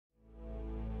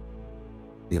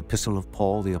The Epistle of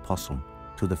Paul the Apostle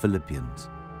to the Philippians,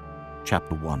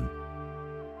 chapter 1.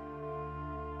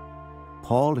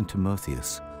 Paul and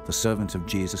Timotheus, the servants of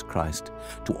Jesus Christ,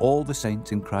 to all the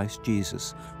saints in Christ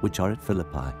Jesus, which are at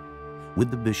Philippi, with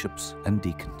the bishops and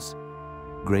deacons.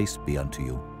 Grace be unto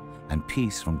you, and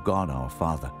peace from God our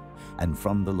Father, and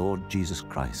from the Lord Jesus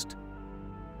Christ.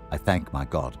 I thank my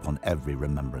God upon every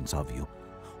remembrance of you,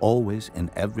 always in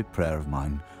every prayer of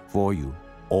mine for you,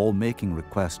 all making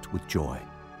request with joy,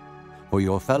 for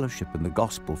your fellowship in the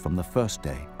gospel from the first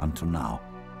day until now,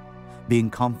 being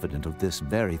confident of this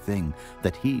very thing,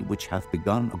 that he which hath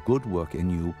begun a good work in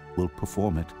you will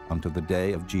perform it unto the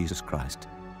day of Jesus Christ.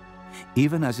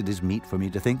 Even as it is meet for me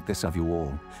to think this of you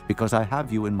all, because I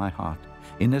have you in my heart,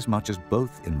 inasmuch as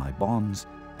both in my bonds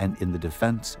and in the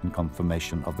defense and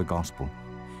confirmation of the gospel,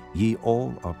 ye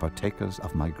all are partakers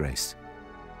of my grace.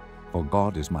 For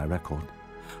God is my record,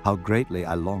 how greatly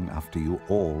I long after you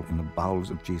all in the bowels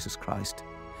of Jesus Christ.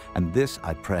 And this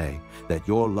I pray, that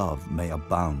your love may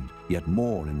abound yet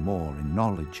more and more in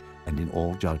knowledge and in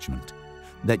all judgment,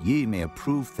 that ye may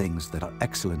approve things that are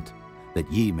excellent, that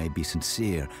ye may be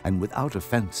sincere and without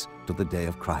offense to the day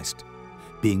of Christ,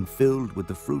 being filled with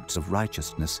the fruits of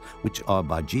righteousness which are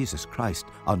by Jesus Christ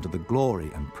unto the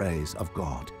glory and praise of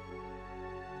God.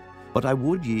 But I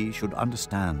would ye should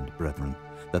understand, brethren,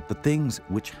 that the things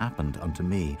which happened unto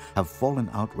me have fallen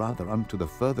out rather unto the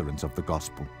furtherance of the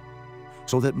gospel,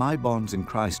 so that my bonds in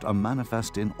Christ are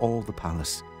manifest in all the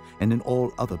palace, and in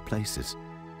all other places.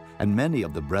 And many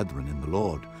of the brethren in the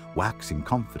Lord, waxing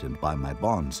confident by my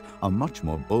bonds, are much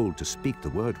more bold to speak the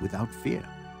word without fear.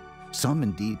 Some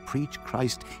indeed preach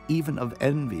Christ even of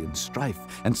envy and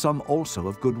strife, and some also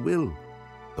of goodwill.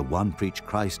 The one preach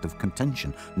Christ of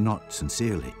contention, not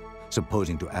sincerely,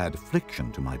 supposing to add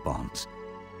affliction to my bonds,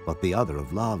 but the other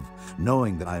of love,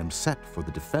 knowing that I am set for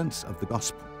the defense of the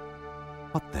gospel.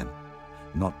 What then?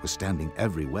 Notwithstanding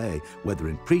every way, whether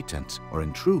in pretense or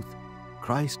in truth,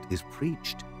 Christ is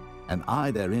preached, and I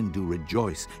therein do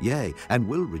rejoice, yea, and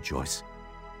will rejoice.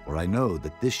 For I know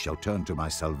that this shall turn to my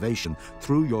salvation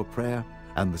through your prayer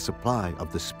and the supply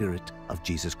of the Spirit of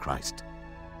Jesus Christ.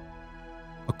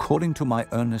 According to my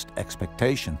earnest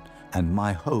expectation and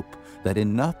my hope that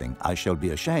in nothing I shall be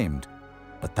ashamed,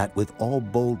 but that with all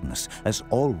boldness, as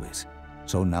always,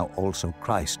 so now also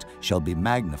Christ shall be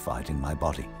magnified in my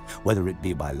body, whether it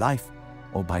be by life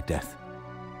or by death.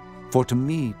 For to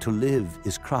me to live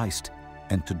is Christ,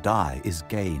 and to die is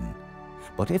gain.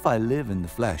 But if I live in the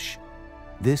flesh,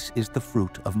 this is the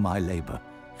fruit of my labor.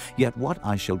 Yet what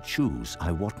I shall choose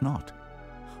I wot not.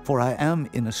 For I am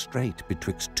in a strait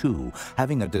betwixt two,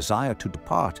 having a desire to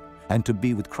depart, and to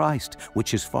be with Christ,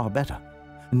 which is far better.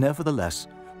 Nevertheless,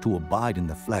 to abide in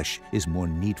the flesh is more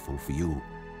needful for you.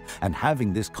 And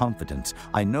having this confidence,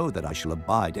 I know that I shall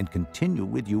abide and continue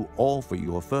with you all for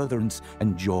your furtherance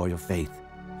and joy of faith,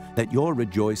 that your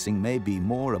rejoicing may be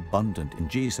more abundant in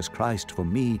Jesus Christ for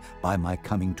me by my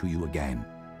coming to you again.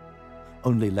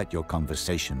 Only let your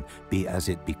conversation be as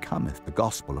it becometh the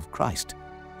gospel of Christ,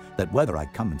 that whether I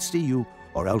come and see you,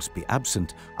 or else be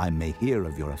absent, I may hear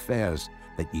of your affairs,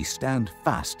 that ye stand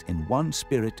fast in one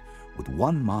spirit, with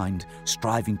one mind,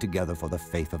 striving together for the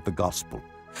faith of the gospel,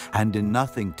 and in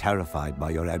nothing terrified by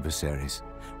your adversaries,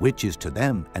 which is to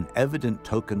them an evident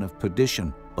token of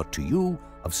perdition, but to you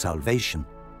of salvation,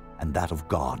 and that of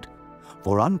God.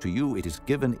 For unto you it is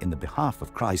given in the behalf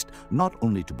of Christ not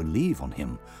only to believe on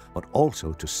him, but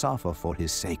also to suffer for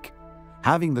his sake,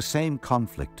 having the same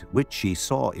conflict which ye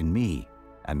saw in me,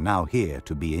 and now hear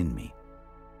to be in me.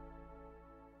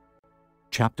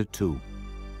 Chapter 2.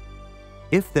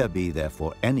 If there be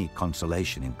therefore any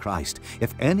consolation in Christ,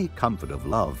 if any comfort of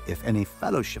love, if any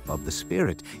fellowship of the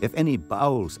Spirit, if any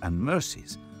bowels and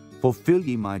mercies, fulfill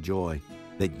ye my joy,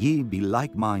 that ye be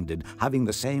like-minded, having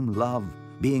the same love,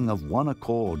 being of one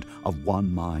accord, of one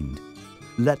mind.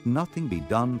 Let nothing be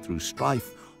done through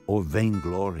strife or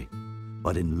vainglory,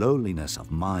 but in lowliness of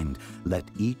mind let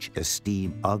each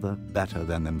esteem other better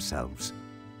than themselves.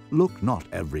 Look not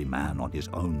every man on his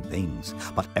own things,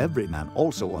 but every man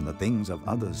also on the things of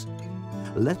others.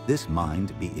 Let this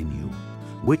mind be in you,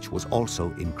 which was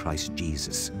also in Christ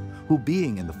Jesus, who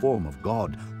being in the form of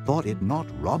God, thought it not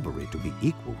robbery to be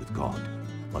equal with God,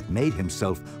 but made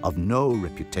himself of no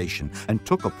reputation, and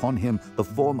took upon him the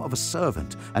form of a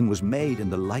servant, and was made in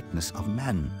the likeness of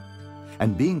men.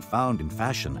 And being found in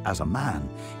fashion as a man,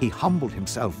 he humbled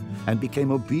himself, and became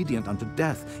obedient unto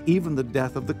death, even the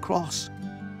death of the cross.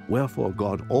 Wherefore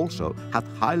God also hath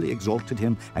highly exalted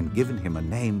him, and given him a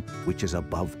name which is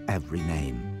above every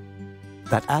name,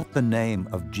 that at the name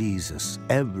of Jesus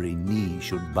every knee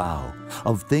should bow,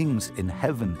 of things in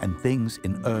heaven and things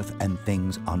in earth and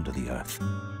things under the earth,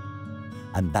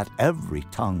 and that every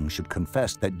tongue should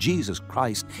confess that Jesus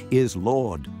Christ is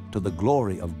Lord, to the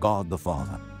glory of God the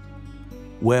Father.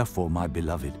 Wherefore, my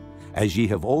beloved, as ye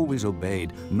have always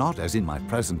obeyed, not as in my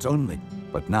presence only,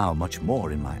 but now much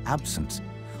more in my absence,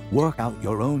 work out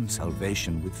your own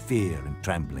salvation with fear and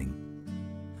trembling.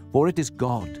 For it is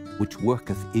God which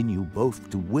worketh in you both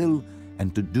to will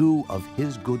and to do of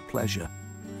his good pleasure.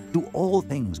 Do all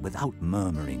things without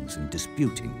murmurings and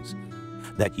disputings,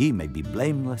 that ye may be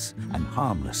blameless and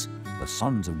harmless, the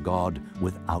sons of God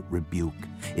without rebuke,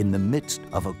 in the midst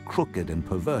of a crooked and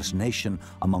perverse nation,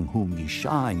 among whom ye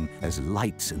shine as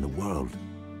lights in the world,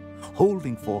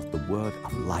 holding forth the word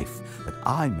of life, that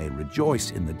I may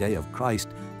rejoice in the day of Christ,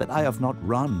 that I have not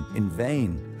run in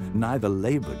vain, neither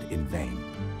labored in vain.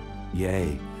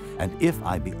 Yea, and if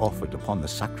I be offered upon the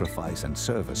sacrifice and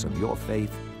service of your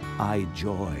faith, I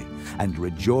joy and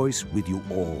rejoice with you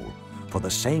all. For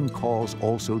the same cause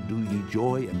also do ye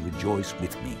joy and rejoice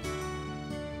with me.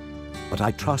 But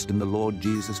I trust in the Lord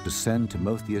Jesus to send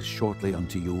Timotheus shortly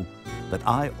unto you, that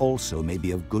I also may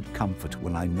be of good comfort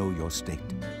when I know your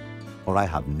state. For I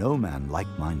have no man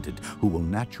like-minded who will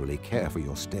naturally care for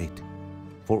your state.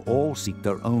 For all seek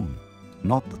their own,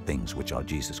 not the things which are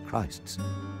Jesus Christ's.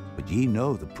 But ye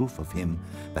know the proof of him,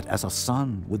 that as a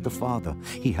son with the Father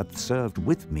he hath served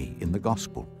with me in the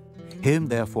gospel. Him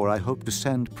therefore I hope to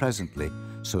send presently,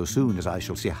 so soon as I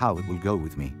shall see how it will go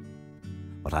with me.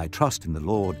 But I trust in the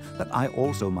Lord that I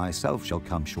also myself shall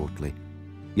come shortly.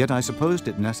 Yet I supposed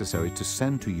it necessary to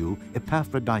send to you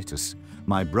Epaphroditus,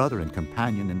 my brother and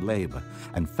companion in labor,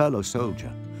 and fellow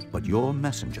soldier, but your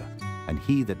messenger, and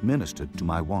he that ministered to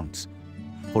my wants.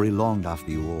 For he longed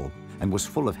after you all, and was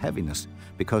full of heaviness,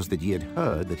 because that ye had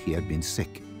heard that he had been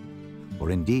sick. For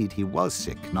indeed he was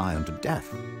sick, nigh unto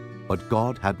death. But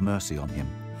God had mercy on him,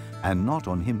 and not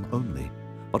on him only,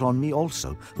 but on me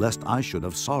also, lest I should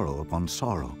have sorrow upon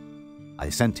sorrow. I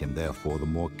sent him therefore the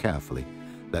more carefully,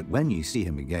 that when ye see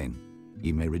him again,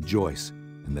 ye may rejoice,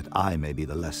 and that I may be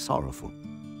the less sorrowful.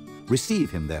 Receive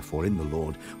him therefore in the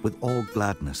Lord with all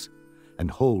gladness,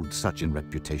 and hold such in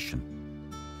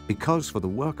reputation. Because for the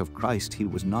work of Christ he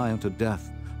was nigh unto death,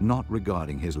 not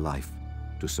regarding his life,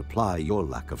 to supply your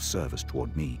lack of service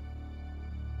toward me.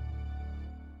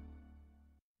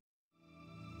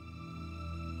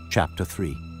 Chapter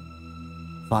 3.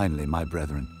 Finally, my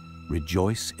brethren,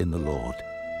 rejoice in the Lord.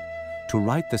 To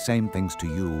write the same things to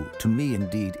you, to me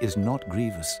indeed, is not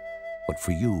grievous, but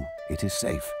for you it is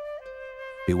safe.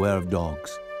 Beware of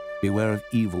dogs, beware of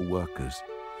evil workers,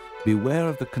 beware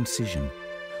of the concision,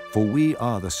 for we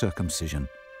are the circumcision,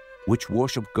 which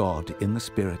worship God in the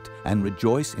Spirit, and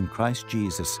rejoice in Christ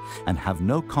Jesus, and have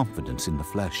no confidence in the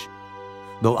flesh.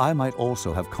 Though I might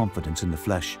also have confidence in the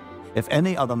flesh, if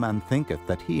any other man thinketh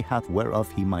that he hath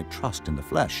whereof he might trust in the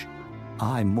flesh,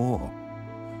 I more.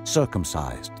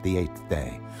 Circumcised the 8th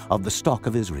day, of the stock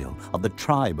of Israel, of the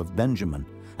tribe of Benjamin,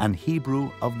 and Hebrew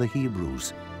of the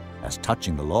Hebrews, as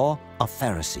touching the law, a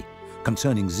Pharisee,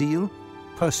 concerning zeal,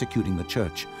 persecuting the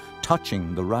church,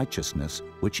 touching the righteousness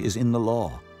which is in the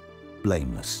law,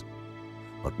 blameless.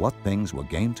 But what things were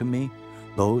gain to me,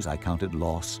 those I counted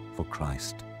loss for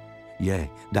Christ. Yea,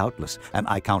 doubtless, and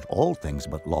I count all things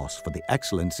but loss for the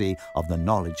excellency of the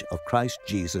knowledge of Christ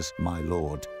Jesus my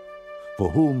Lord, for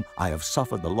whom I have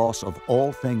suffered the loss of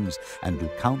all things, and do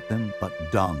count them but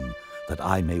dung, that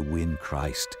I may win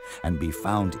Christ, and be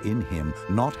found in him,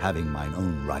 not having mine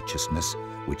own righteousness,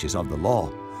 which is of the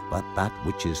law, but that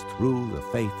which is through the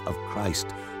faith of Christ,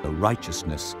 the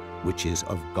righteousness which is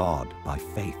of God by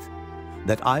faith,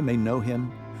 that I may know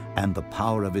him, and the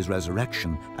power of his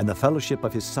resurrection, and the fellowship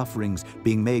of his sufferings,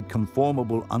 being made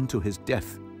conformable unto his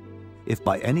death, if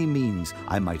by any means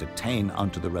I might attain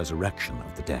unto the resurrection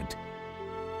of the dead.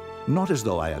 Not as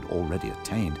though I had already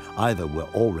attained, either were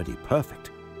already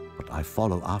perfect, but I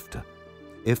follow after,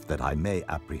 if that I may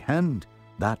apprehend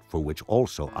that for which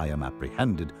also I am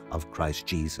apprehended of Christ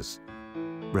Jesus.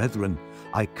 Brethren,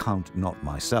 I count not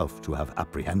myself to have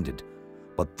apprehended,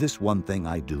 but this one thing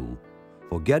I do,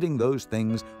 forgetting those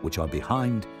things which are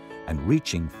behind, and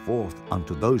reaching forth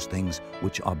unto those things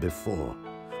which are before,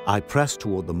 I press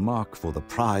toward the mark for the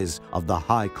prize of the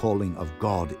high calling of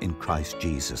God in Christ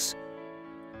Jesus.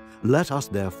 Let us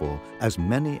therefore, as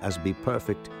many as be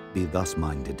perfect, be thus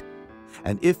minded.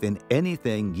 And if in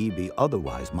anything ye be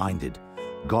otherwise minded,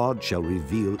 God shall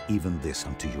reveal even this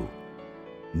unto you.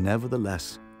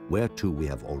 Nevertheless, whereto we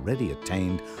have already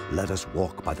attained, let us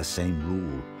walk by the same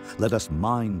rule. Let us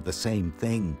mind the same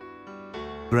thing.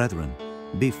 Brethren,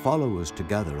 be followers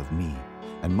together of me,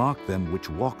 and mark them which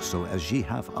walk so as ye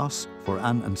have us for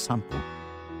an ensample.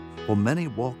 For many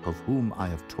walk, of whom I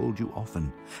have told you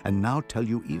often, and now tell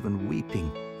you even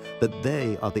weeping, that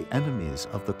they are the enemies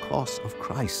of the cross of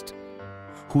Christ,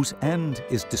 whose end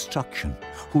is destruction,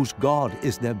 whose God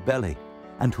is their belly,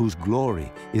 and whose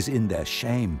glory is in their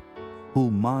shame,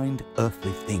 who mind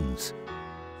earthly things.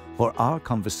 For our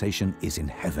conversation is in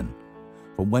heaven,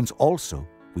 from whence also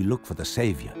we look for the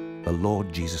Saviour, the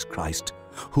Lord Jesus Christ,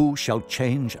 who shall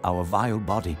change our vile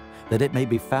body, that it may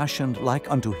be fashioned like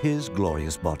unto his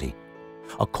glorious body,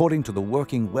 according to the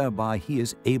working whereby he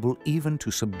is able even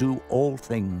to subdue all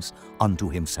things unto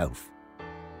himself.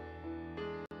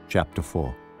 Chapter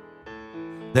 4.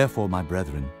 Therefore, my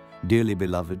brethren, dearly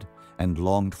beloved and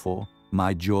longed for,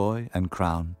 my joy and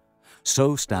crown,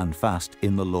 so stand fast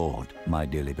in the Lord, my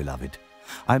dearly beloved.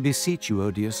 I beseech you,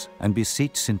 Odius, and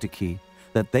beseech Syntyche,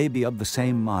 that they be of the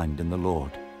same mind in the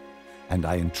Lord. And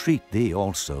I entreat thee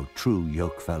also, true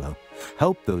yokefellow,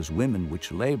 help those women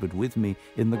which labored with me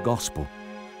in the gospel,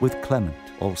 with Clement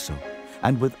also,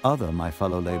 and with other my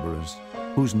fellow laborers,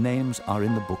 whose names are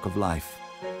in the book of life.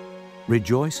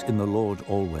 Rejoice in the Lord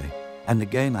always, and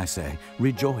again I say,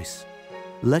 rejoice.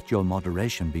 Let your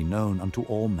moderation be known unto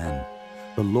all men.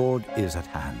 The Lord is at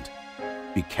hand.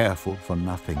 Be careful for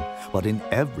nothing, but in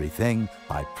everything,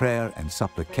 by prayer and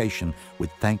supplication, with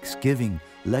thanksgiving,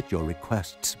 let your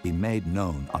requests be made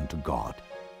known unto God.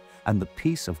 And the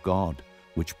peace of God,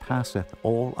 which passeth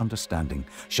all understanding,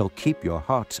 shall keep your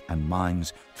hearts and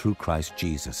minds through Christ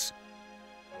Jesus.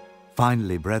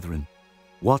 Finally, brethren,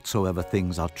 whatsoever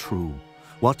things are true,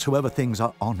 whatsoever things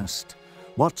are honest,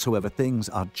 whatsoever things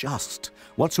are just,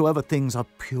 whatsoever things are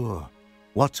pure,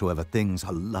 whatsoever things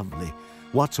are lovely,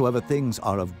 whatsoever things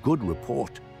are of good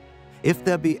report, if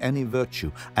there be any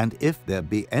virtue, and if there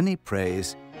be any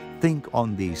praise, think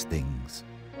on these things.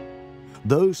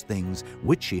 Those things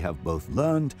which ye have both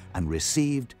learned and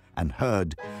received and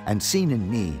heard and seen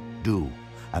in me, do,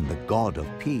 and the God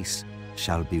of peace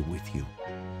shall be with you.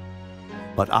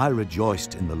 But I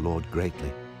rejoiced in the Lord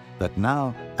greatly, that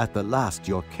now at the last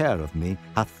your care of me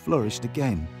hath flourished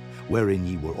again, wherein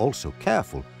ye were also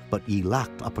careful, but ye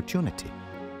lacked opportunity.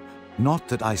 Not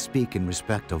that I speak in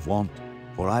respect of want,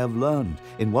 for I have learned,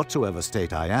 in whatsoever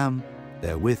state I am,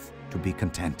 therewith to be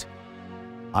content.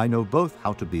 I know both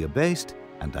how to be abased,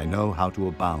 and I know how to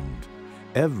abound.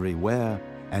 Everywhere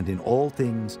and in all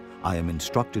things I am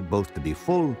instructed both to be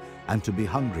full and to be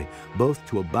hungry, both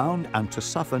to abound and to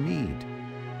suffer need.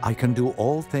 I can do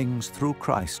all things through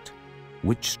Christ,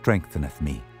 which strengtheneth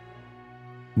me.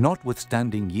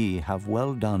 Notwithstanding ye have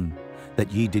well done,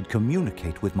 that ye did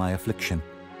communicate with my affliction.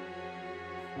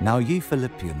 Now ye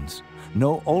Philippians,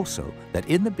 know also that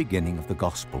in the beginning of the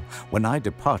gospel, when I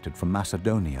departed from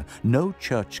Macedonia, no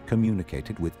church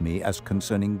communicated with me as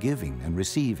concerning giving and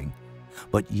receiving,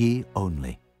 but ye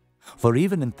only. For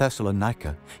even in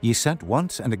Thessalonica ye sent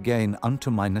once and again unto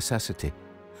my necessity,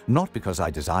 not because I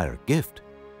desire a gift,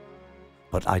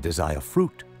 but I desire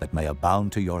fruit that may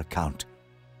abound to your account.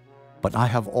 But I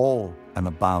have all and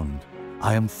abound.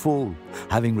 I am full,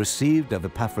 having received of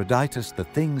Epaphroditus the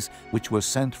things which were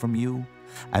sent from you,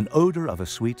 an odor of a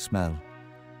sweet smell,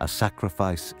 a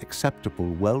sacrifice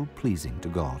acceptable, well-pleasing to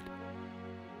God.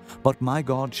 But my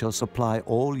God shall supply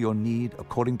all your need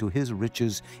according to his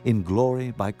riches in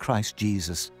glory by Christ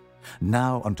Jesus.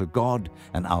 Now unto God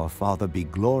and our Father be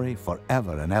glory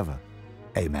forever and ever.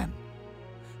 Amen.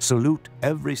 Salute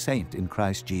every saint in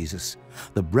Christ Jesus.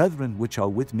 The brethren which are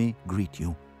with me greet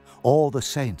you. All the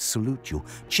saints salute you,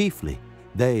 chiefly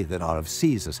they that are of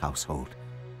Caesar's household.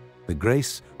 The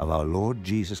grace of our Lord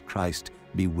Jesus Christ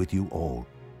be with you all.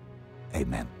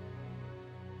 Amen.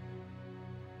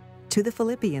 To the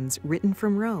Philippians, written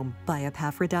from Rome by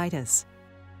Epaphroditus,